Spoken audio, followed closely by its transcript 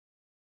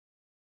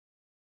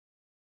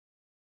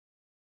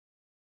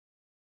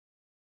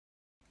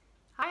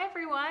Hi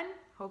everyone,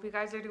 hope you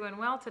guys are doing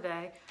well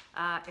today.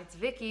 It's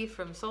Vicky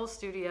from Soul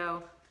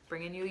Studio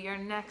bringing you your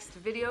next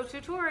video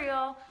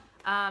tutorial.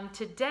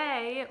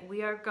 Today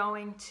we are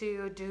going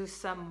to do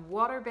some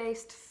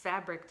water-based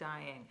fabric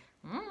dyeing.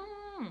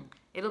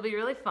 It'll be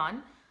really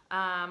fun.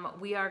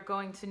 We are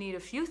going to need a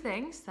few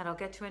things that I'll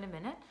get to in a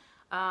minute.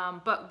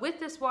 But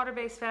with this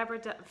water-based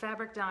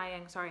fabric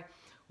dyeing,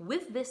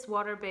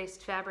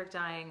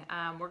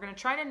 we're going to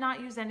try to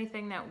not use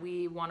anything that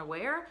we want to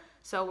wear.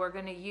 So we're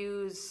going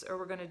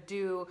to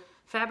do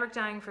fabric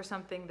dyeing for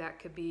something that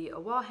could be a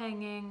wall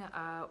hanging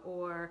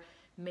or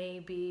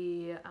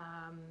maybe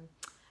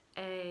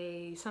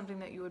something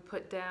that you would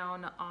put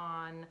down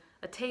on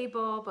a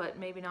table, but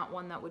maybe not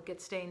one that would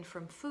get stained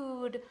from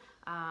food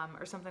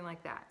or something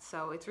like that.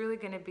 So it's really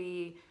going to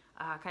be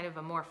kind of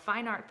a more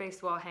fine art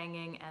based wall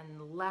hanging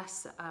and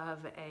less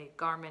of a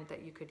garment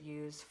that you could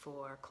use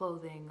for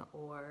clothing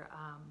or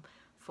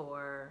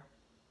for,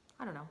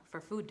 I don't know,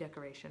 for food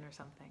decoration or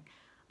something.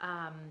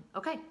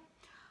 Okay,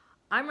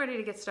 I'm ready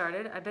to get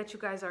started. I bet you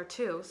guys are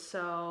too,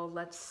 so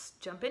let's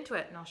jump into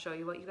it and I'll show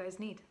you what you guys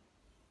need.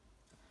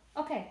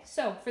 Okay,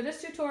 so for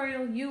this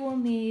tutorial you will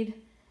need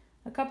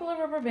a couple of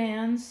rubber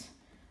bands.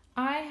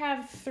 I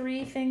have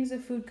 3 things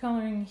of food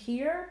coloring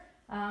here.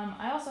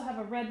 I also have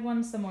a red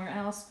one somewhere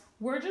else.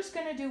 We're just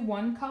going to do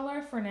one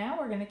color for now.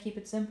 We're going to keep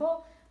it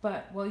simple,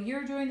 but while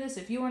you're doing this,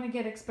 if you want to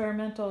get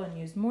experimental and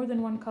use more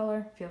than one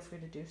color, feel free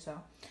to do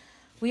so.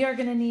 We are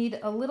going to need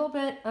a little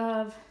bit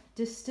of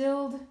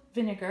distilled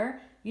vinegar.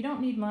 You don't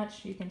need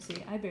much. You can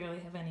see I barely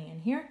have any in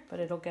here, but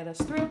it'll get us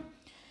through.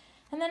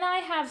 And then I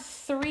have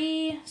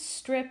 3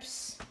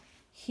 strips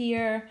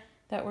here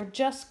that were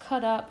just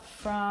cut up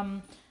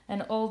from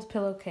an old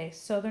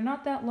pillowcase. So they're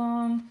not that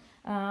long,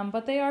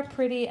 but they are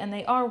pretty and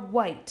they are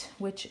white,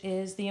 which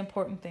is the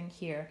important thing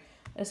here.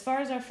 As far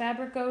as our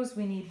fabric goes,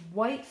 we need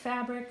white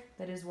fabric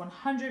that is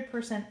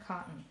 100%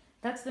 cotton.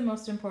 That's the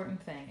most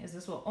important thing, is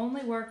this will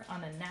only work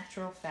on a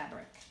natural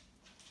fabric.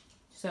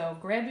 So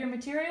grab your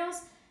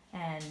materials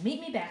and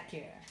meet me back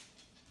here.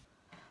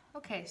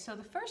 Okay, so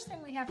the first thing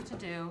we have to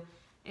do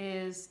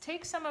is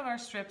take some of our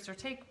strips or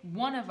take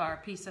one of our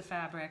piece of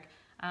fabric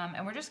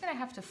and we're just going to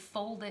have to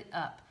fold it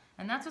up.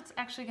 And that's what's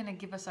actually going to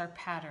give us our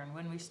pattern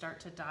when we start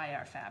to dye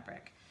our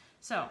fabric.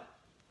 So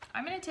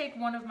I'm going to take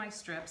one of my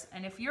strips,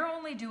 and if you're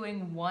only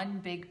doing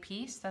one big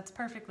piece, that's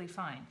perfectly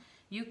fine.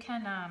 You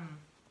can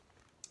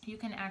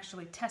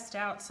actually test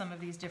out some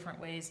of these different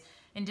ways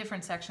in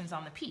different sections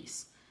on the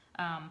piece.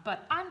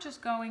 But I'm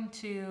just going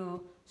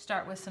to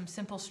start with some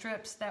simple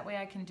strips. That way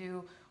I can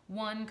do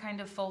one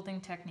kind of folding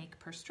technique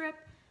per strip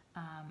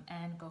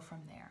and go from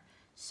there.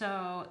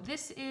 So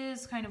this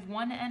is kind of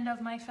one end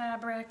of my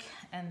fabric,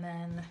 and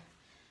then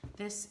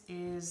this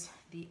is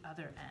the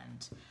other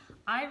end.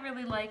 I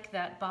really like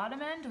that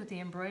bottom end with the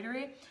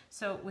embroidery.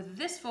 So with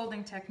this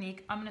folding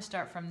technique, I'm going to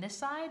start from this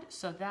side,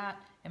 so that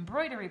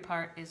embroidery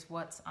part is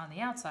what's on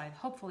the outside,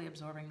 hopefully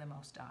absorbing the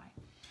most dye.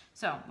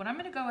 So what I'm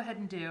going to go ahead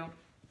and do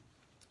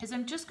is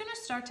I'm just going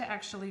to start to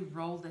actually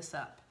roll this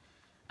up.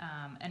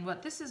 And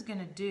what this is going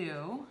to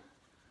do,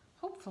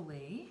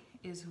 hopefully,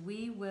 is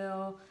we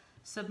will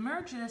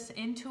submerge this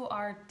into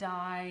our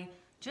dye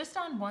just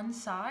on one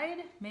side.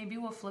 Maybe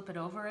we'll flip it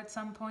over at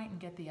some point and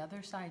get the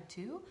other side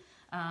too.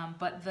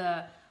 But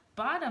the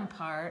bottom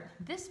part,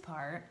 this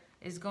part,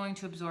 is going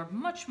to absorb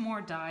much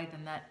more dye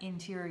than that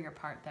interior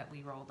part that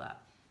we rolled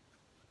up.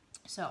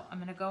 So I'm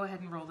going to go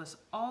ahead and roll this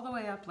all the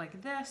way up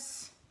like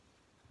this.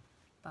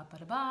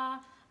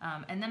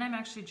 And then I'm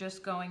actually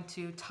just going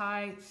to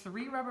tie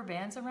 3 rubber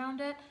bands around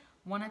it,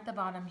 one at the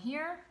bottom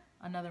here,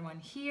 another one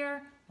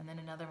here, and then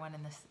another one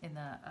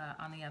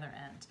on the other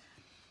end.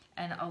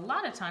 And a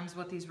lot of times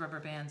what these rubber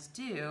bands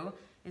do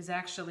is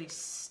actually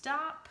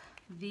stop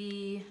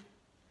the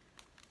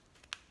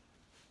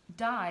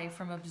dye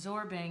from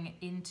absorbing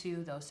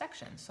into those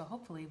sections. So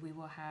hopefully we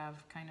will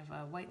have kind of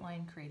a white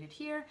line created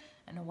here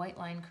and a white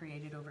line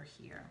created over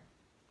here.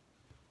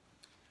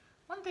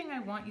 One thing I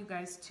want you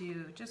guys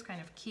to just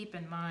kind of keep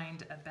in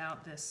mind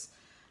about this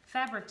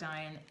fabric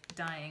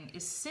dyeing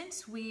is,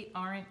 since we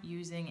aren't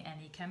using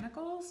any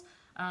chemicals,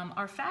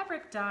 our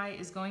fabric dye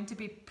is going to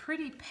be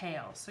pretty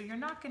pale. So you're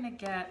not going to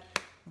get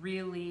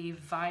really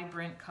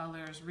vibrant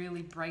colors,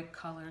 really bright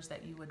colors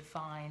that you would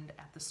find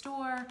at the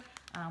store.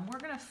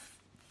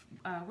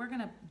 We're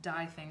gonna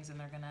dye things and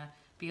they're gonna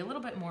be a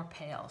little bit more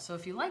pale. So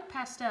if you like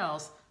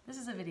pastels, this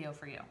is a video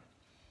for you.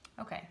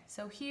 Okay,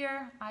 so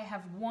here I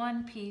have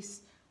one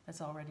piece that's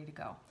all ready to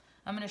go.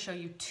 I'm going to show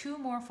you 2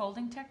 more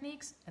folding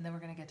techniques and then we're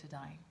going to get to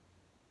dyeing.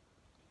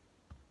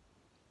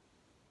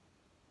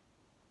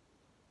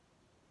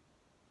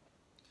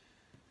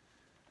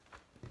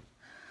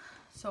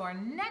 So our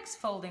next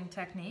folding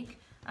technique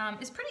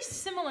is pretty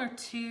similar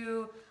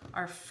to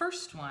our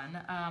first one,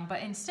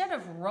 but instead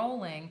of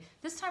rolling,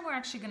 this time we're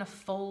actually going to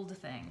fold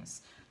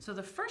things. So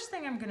the first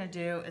thing I'm going to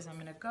do is I'm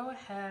going to go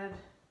ahead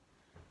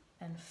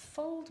and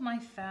fold my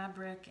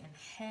fabric in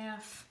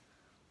half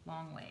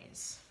long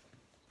ways.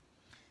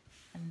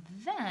 And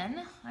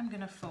then I'm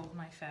going to fold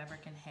my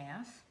fabric in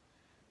half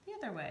the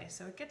other way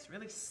so it gets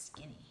really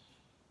skinny.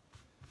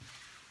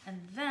 And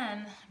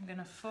then I'm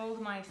gonna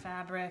fold my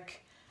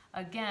fabric,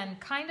 again,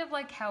 kind of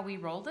like how we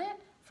rolled it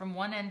from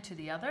one end to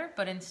the other,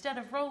 but instead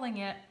of rolling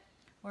it,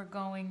 we're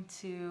going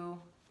to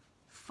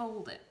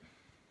fold it.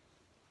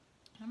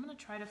 I'm gonna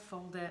try to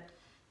fold it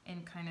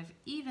in kind of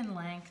even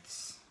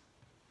lengths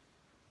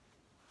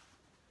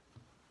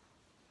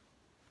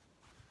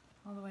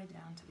all the way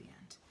down to the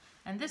end.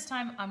 And this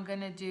time I'm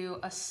gonna do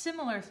a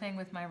similar thing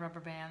with my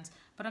rubber bands,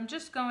 but I'm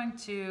just going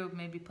to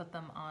maybe put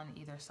them on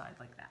either side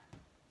like that.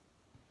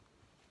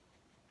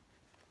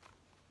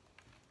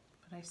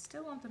 But I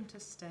still want them to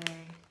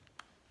stay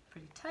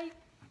pretty tight.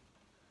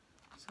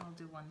 So I'll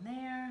do one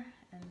there,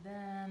 and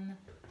then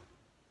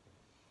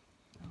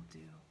I'll do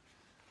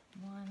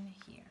one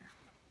here.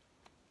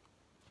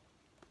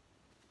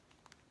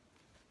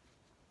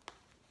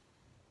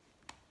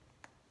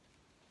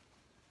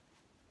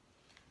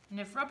 And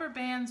if rubber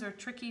bands are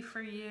tricky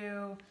for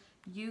you,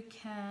 you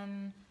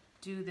can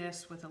do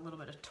this with a little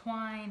bit of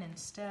twine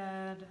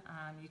instead.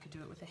 You could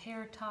do it with a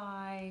hair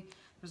tie.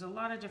 There's a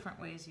lot of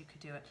different ways you could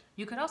do it.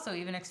 You could also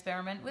even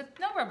experiment with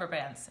no rubber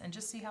bands and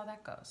just see how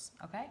that goes,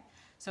 okay?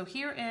 So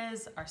here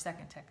is our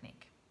second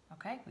technique,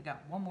 okay? We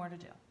got one more to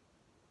do.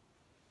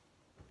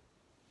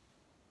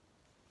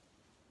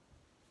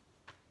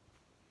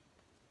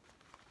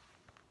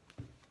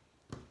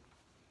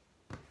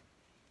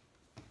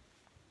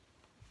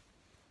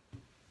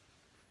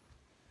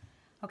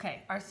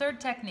 Okay, our third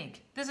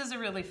technique. This is a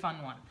really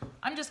fun one.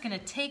 I'm just gonna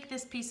take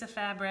this piece of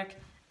fabric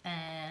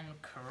and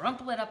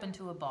crumple it up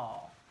into a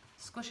ball.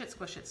 Squish it,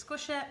 squish it,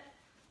 squish it,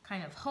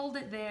 kind of hold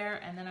it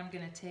there, and then I'm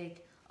gonna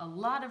take a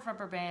lot of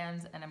rubber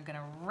bands and I'm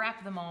gonna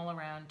wrap them all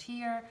around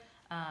here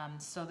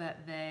so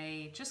that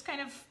they just kind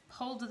of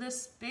hold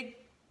this big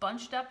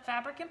bunched up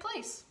fabric in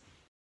place.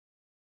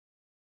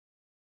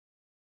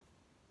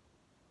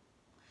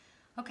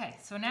 Okay,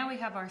 so now we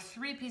have our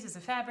 3 pieces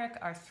of fabric,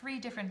 our 3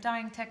 different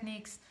dyeing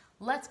techniques.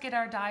 Let's get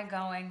our dye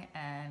going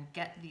and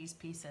get these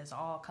pieces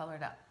all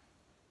colored up.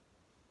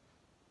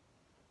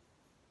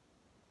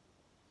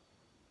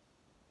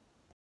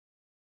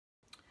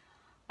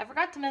 I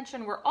forgot to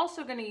mention we're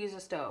also going to use a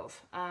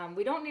stove.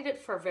 We don't need it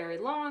for very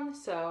long,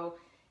 so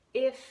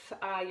if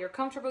you're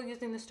comfortable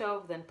using the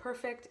stove, then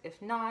perfect.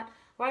 If not,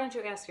 why don't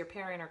you ask your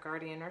parent or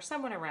guardian or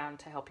someone around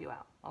to help you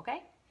out,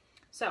 okay?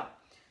 So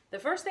the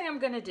first thing I'm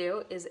going to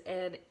do is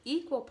add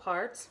equal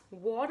parts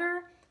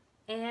water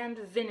and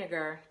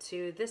vinegar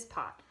to this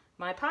pot.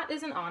 My pot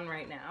isn't on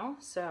right now,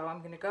 so I'm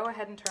going to go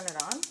ahead and turn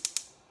it on.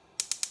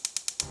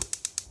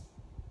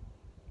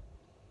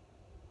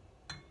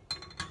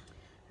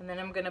 And then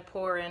I'm going to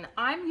pour in,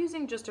 I'm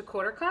using just a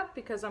 1/4 cup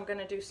because I'm going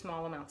to do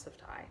small amounts of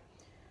dye.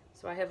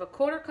 So I have a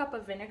 1/4 cup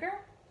of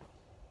vinegar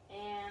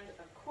and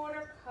a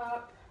 1/4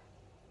 cup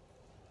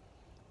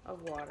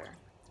of water.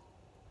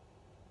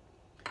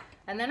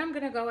 And then I'm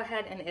going to go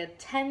ahead and add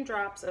 10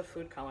 drops of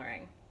food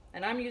coloring.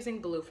 And I'm using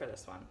blue for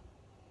this one.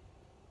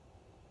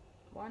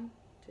 1,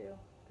 2,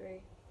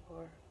 3,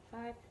 4,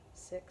 5,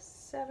 6,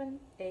 7,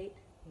 8,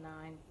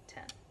 9,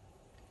 10.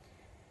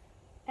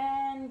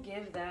 And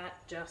give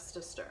that just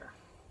a stir.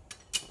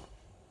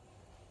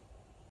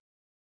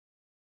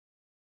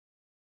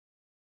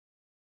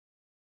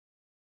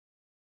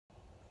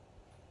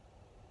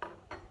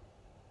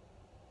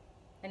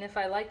 And if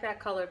I like that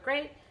color,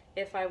 great.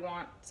 If I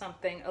want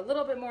something a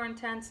little bit more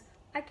intense,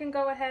 I can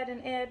go ahead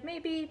and add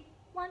maybe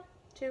 1,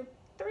 2,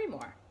 3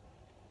 more.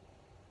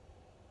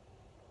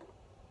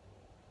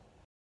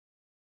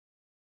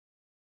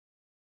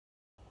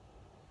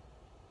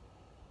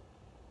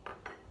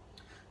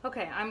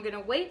 Okay, I'm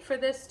gonna wait for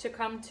this to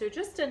come to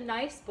just a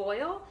nice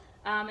boil.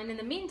 And in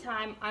the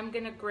meantime, I'm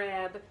gonna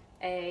grab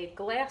a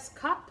glass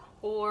cup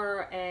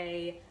or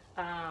a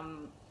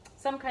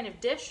some kind of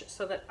dish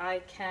so that I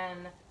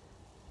can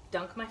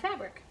dunk my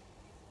fabric.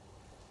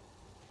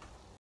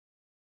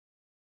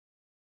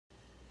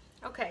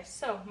 Okay,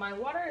 so my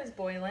water is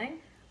boiling.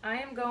 I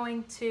am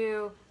going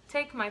to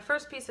take my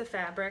first piece of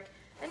fabric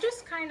and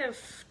just kind of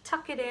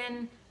tuck it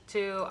in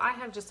to, I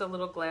have just a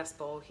little glass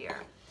bowl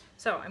here.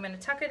 So I'm going to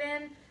tuck it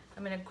in,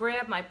 I'm going to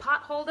grab my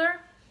pot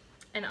holder,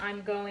 and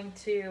I'm going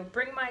to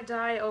bring my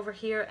dye over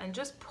here and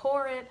just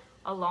pour it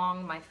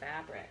along my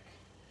fabric.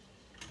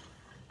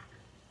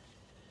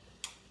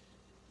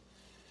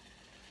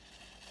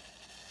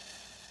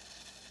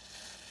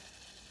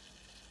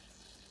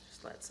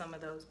 Just let some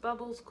of those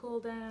bubbles cool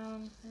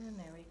down, and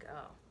there we go.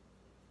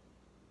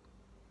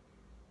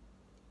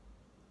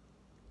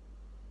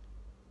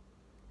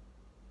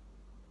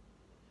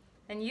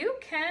 And you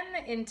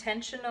can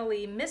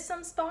intentionally miss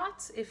some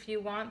spots if you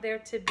want there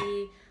to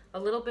be a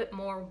little bit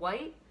more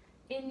white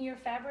in your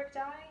fabric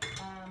dye,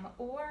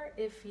 or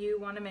if you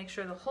want to make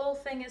sure the whole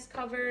thing is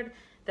covered,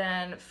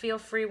 then feel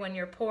free when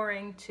you're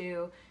pouring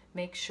to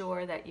make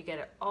sure that you get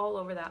it all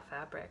over that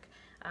fabric.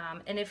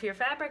 And if your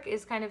fabric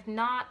is kind of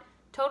not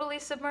totally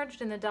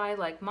submerged in the dye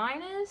like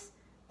mine is,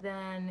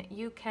 then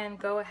you can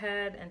go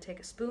ahead and take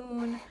a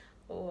spoon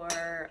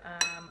or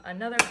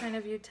another kind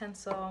of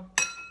utensil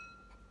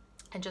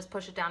and just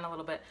push it down a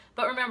little bit.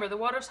 But remember, the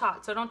water's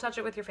hot, so don't touch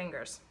it with your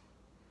fingers.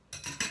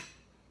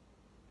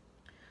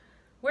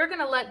 we're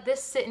gonna let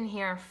this sit in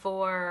here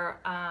for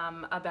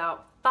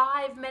about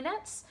 5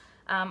 minutes.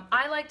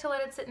 I like to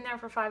let it sit in there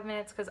for 5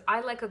 minutes because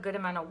I like a good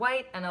amount of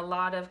white and a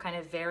lot of kind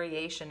of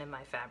variation in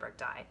my fabric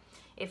dye.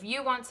 If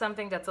you want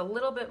something that's a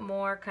little bit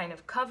more kind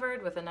of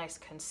covered with a nice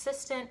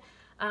consistent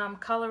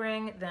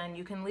coloring, then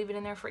you can leave it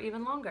in there for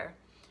even longer.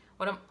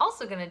 What I'm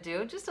also gonna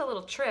do, just a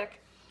little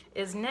trick,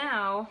 is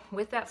now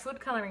with that food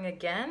coloring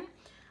again,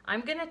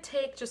 I'm gonna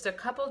take just a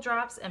couple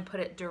drops and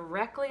put it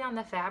directly on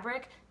the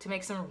fabric to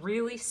make some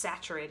really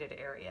saturated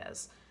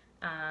areas.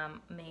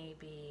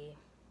 Maybe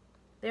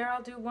there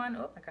I'll do one.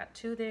 Oh, I got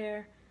 2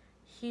 there.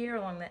 Here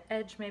along the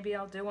edge, maybe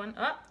I'll do one.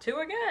 Oh, 2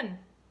 again.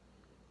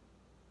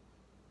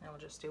 And we'll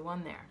just do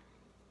 1 there.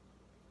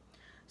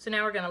 So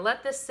now we're gonna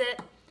let this sit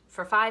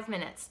for 5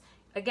 minutes.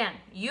 Again,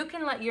 you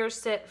can let yours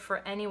sit for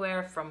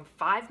anywhere from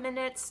 5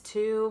 minutes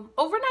to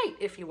overnight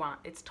if you want.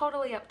 It's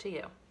totally up to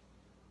you.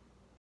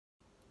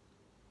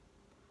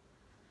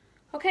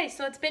 Okay,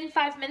 so it's been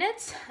 5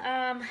 minutes.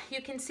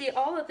 You can see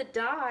all of the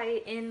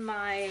dye in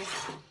my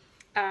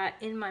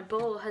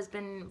bowl has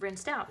been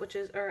rinsed out,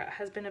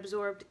 has been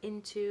absorbed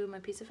into my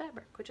piece of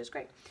fabric, which is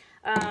great.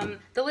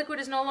 The liquid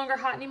is no longer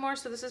hot anymore,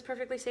 so this is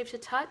perfectly safe to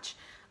touch.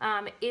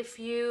 If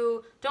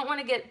you don't want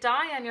to get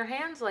dye on your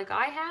hands like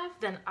I have,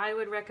 then I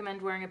would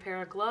recommend wearing a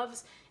pair of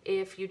gloves.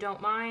 If you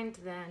don't mind,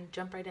 then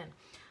jump right in.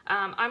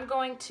 I'm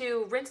going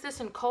to rinse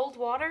this in cold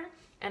water,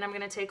 and I'm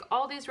going to take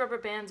all these rubber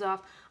bands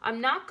off.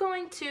 I'm not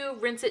going to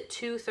rinse it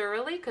too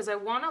thoroughly because I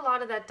want a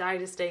lot of that dye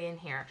to stay in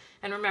here.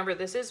 And remember,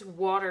 this is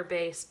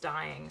water-based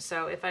dyeing,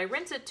 so if I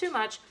rinse it too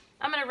much,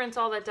 I'm going to rinse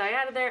all that dye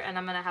out of there and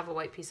I'm going to have a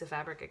white piece of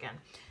fabric again.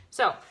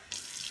 So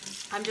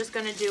I'm just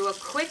going to do a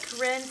quick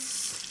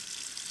rinse.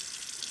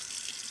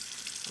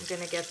 I'm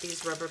going to get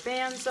these rubber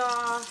bands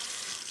off.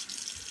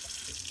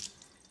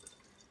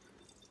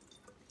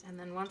 And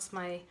then once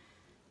my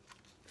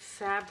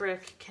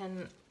fabric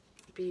can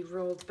be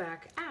rolled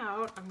back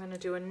out, I'm going to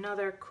do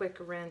another quick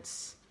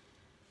rinse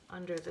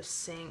under the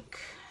sink.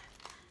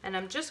 And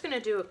I'm just going to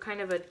do a kind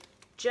of a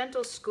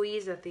gentle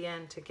squeeze at the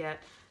end to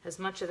get as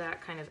much of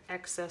that kind of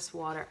excess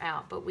water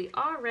out. But we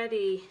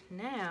already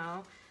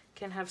now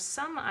can have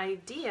some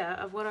idea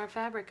of what our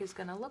fabric is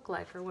going to look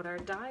like, or what our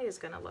dye is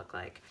going to look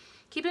like.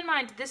 Keep in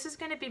mind, this is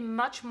going to be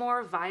much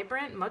more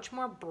vibrant, much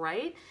more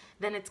bright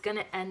than it's going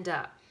to end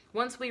up.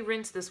 Once we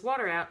rinse this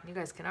water out, you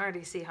guys can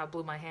already see how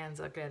blue my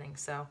hands are getting,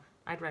 so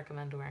I'd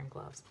recommend wearing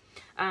gloves.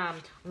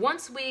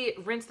 Once we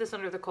rinse this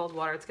under the cold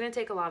water, it's going to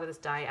take a lot of this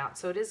dye out,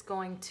 so it is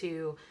going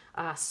to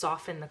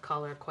soften the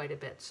color quite a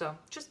bit, so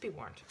just be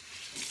warned.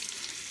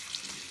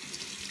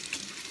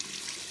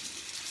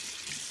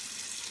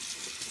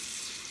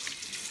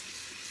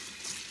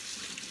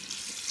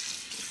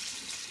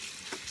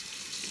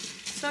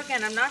 So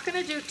again, I'm not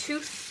going to do too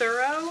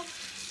thorough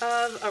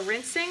of a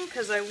rinsing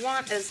because I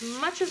want as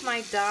much of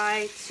my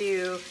dye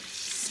to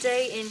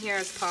stay in here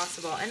as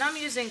possible. And I'm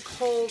using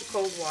cold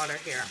water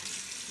here.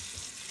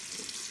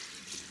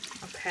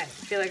 Okay, I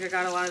feel like I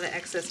got a lot of the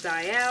excess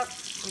dye out.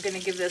 I'm going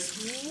to give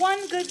this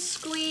one good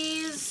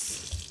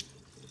squeeze.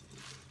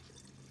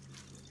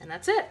 And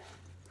that's it.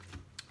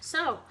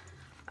 So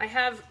I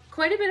have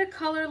quite a bit of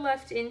color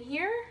left in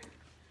here.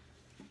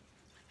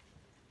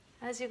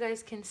 As you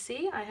guys can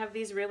see, I have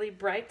these really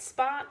bright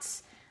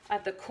spots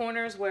at the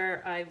corners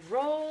where I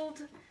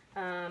rolled,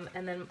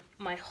 and then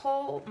my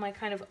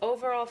kind of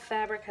overall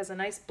fabric has a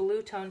nice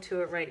blue tone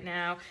to it right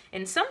now.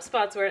 In some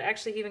spots where it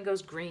actually even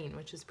goes green,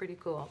 which is pretty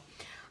cool.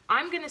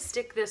 I'm gonna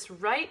stick this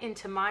right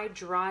into my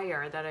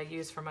dryer that I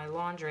use for my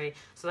laundry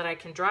so that I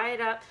can dry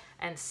it up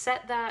and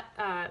set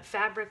that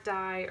fabric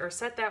dye or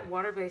set that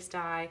water-based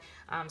dye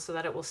so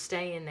that it will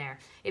stay in there.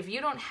 If you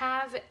don't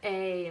have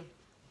a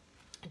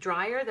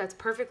dryer, that's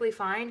perfectly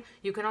fine.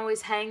 You can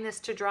always hang this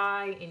to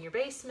dry in your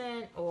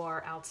basement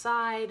or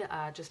outside.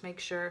 Just make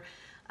sure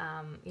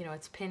you know,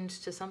 it's pinned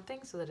to something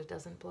so that it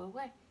doesn't blow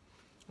away.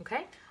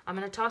 Okay, I'm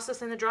going to toss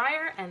this in the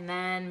dryer and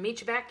then meet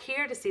you back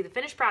here to see the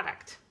finished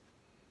product.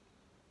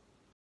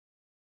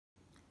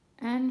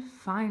 And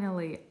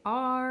finally,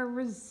 our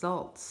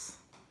results.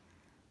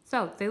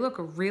 So they look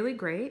really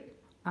great.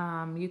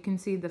 You can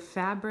see the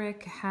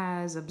fabric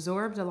has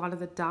absorbed a lot of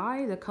the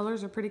dye. The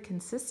colors are pretty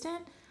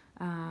consistent.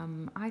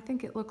 I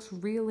think it looks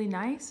really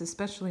nice,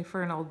 especially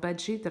for an old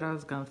bed sheet that I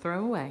was going to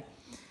throw away.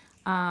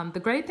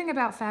 The great thing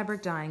about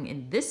fabric dyeing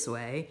in this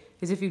way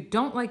is if you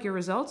don't like your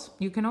results,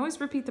 you can always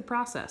repeat the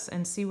process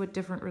and see what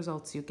different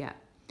results you get.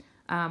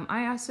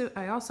 I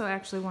also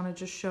actually want to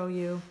just show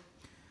you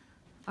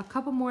a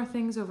couple more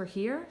things over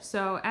here.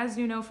 So as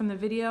you know from the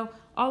video,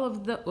 all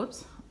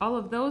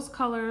of those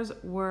colors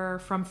were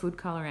from food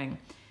coloring.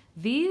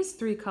 These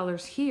 3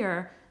 colors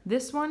here,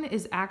 this one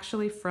is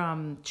actually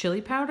from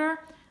chili powder.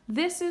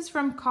 This is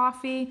from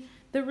coffee.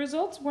 The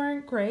results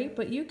weren't great,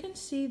 but you can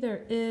see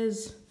there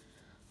is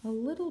a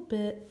little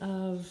bit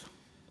of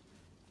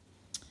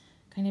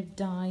kind of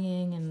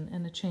dyeing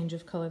and a change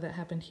of color that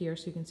happened here.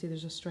 So you can see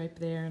there's a stripe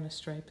there and a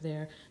stripe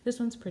there. This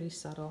one's pretty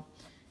subtle.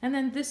 And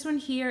then this one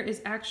here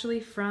is actually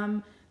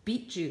from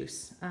beet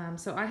juice.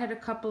 So I had a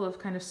couple of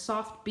kind of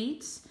soft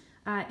beets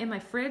in my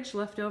fridge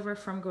left over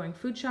from going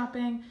food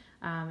shopping,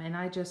 and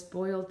I just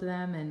boiled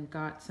them and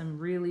got some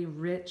really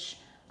rich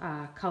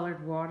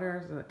colored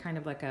water, kind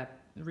of like a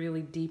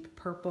really deep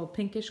purple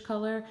pinkish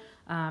color,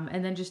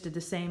 and then just did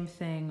the same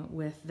thing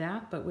with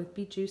that, but with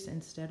beet juice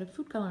instead of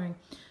food coloring.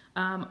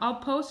 I'll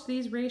post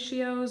these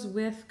ratios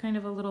with kind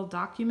of a little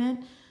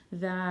document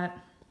that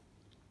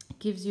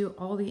gives you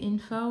all the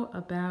info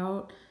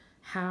about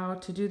how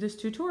to do this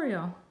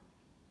tutorial.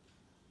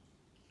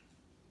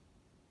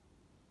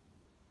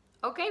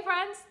 Okay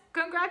friends,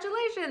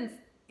 congratulations!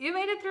 You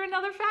made it through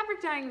another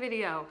fabric dyeing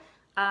video.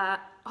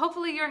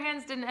 Hopefully your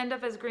hands didn't end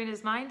up as green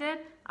as mine did.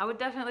 I would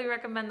definitely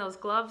recommend those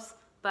gloves,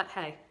 but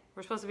hey,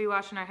 we're supposed to be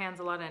washing our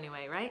hands a lot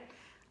anyway, right?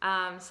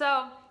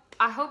 So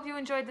I hope you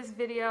enjoyed this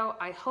video.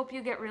 I hope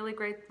you get really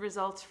great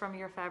results from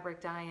your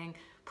fabric dyeing.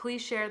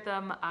 Please share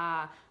them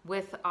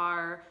with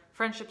our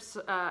Friendship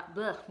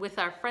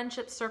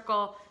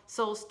Circle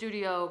Soul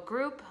Studio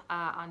group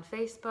on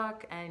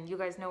Facebook, and you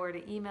guys know where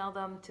to email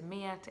them, to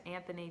Mia, to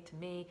Anthony, to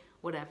me,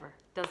 whatever.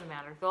 Doesn't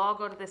matter. They'll all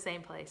go to the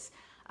same place.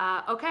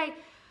 Okay,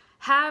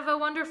 have a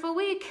wonderful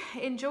week.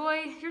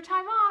 Enjoy your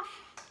time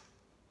off.